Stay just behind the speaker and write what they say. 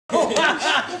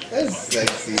That's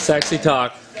sexy. Sexy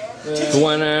talk.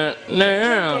 Now.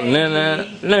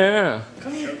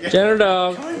 Jenna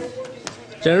dog.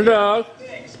 Jenna dog.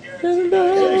 Jenna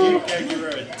dog.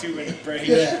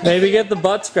 Maybe get the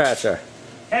butt scratcher.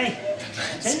 Hey,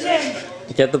 Jen.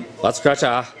 Get the butt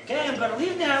scratcher. Okay, I'm gonna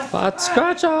leave now. Butt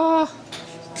scratcher.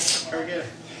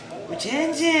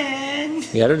 Jen.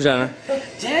 Get her, Jenna.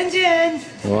 Jen.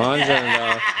 Come on, Jenna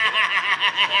dog.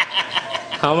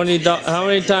 How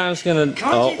many times gonna?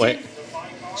 Oh wait,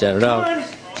 Jenna dog.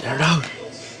 Jenna dog.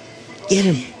 Get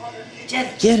him. Jen.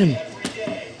 Get him.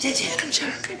 Jen.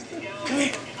 Come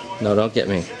here. No, don't get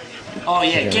me. Oh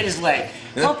yeah, get his leg.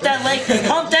 Hump that leg.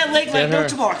 Hump that leg like no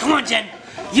tomorrow. Come on, Jen.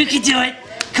 You can do it.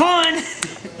 Come on.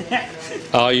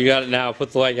 Oh, you got it now.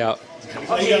 Put the leg out.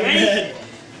 Okay,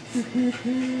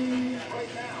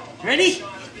 ready?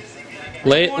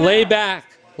 Lay back.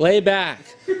 Lay back.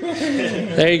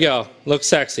 There you go. Look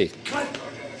sexy.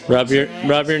 Rub your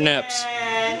nips.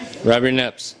 Rub your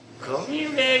nips. Come here,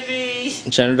 baby.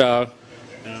 Jenna dog.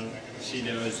 She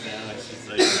knows now. She's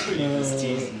like, just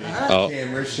teasing me. Oh.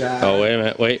 Camera shot. Oh, wait a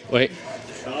minute. Wait.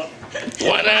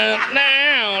 What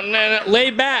now?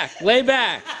 Lay back. Lay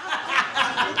back.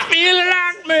 Feel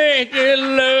like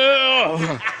making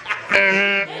love.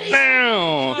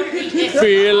 Now.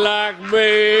 Feel like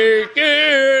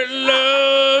making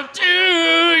love to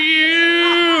you.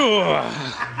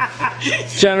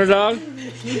 Jenna dog.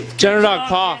 Jenna dog.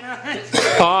 Paw.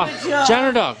 Paw.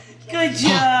 Jenna dog. Good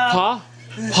job. Paw.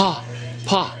 Paw.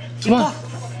 Paw. Come on.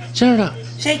 Jenna dog.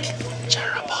 Shake.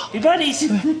 Jenna paw. Be buddies.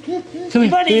 Come here. Give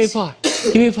me a paw.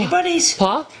 Give me a paw. Be buddies.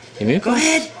 Paw. Give me a paw. Go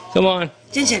ahead. Come on.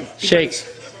 Jen. Shake.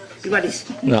 Be buddies.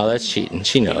 No, that's cheating.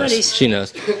 She knows. Buddies. She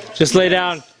knows. Just lay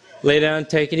down. Lay down.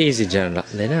 Take it easy, Jenna.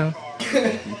 Lay down.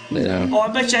 Lay down. Oh, I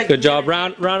bet you. Good job.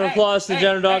 Round of applause to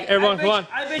Jenna dog. Everyone, come on.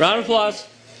 Round of applause.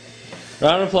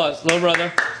 Round of applause. Little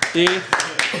brother. See?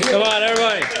 Come on,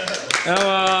 everybody. Come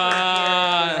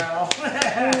on.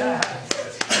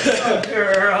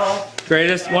 Girl.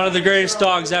 One of the greatest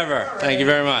dogs ever. Thank you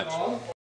very much.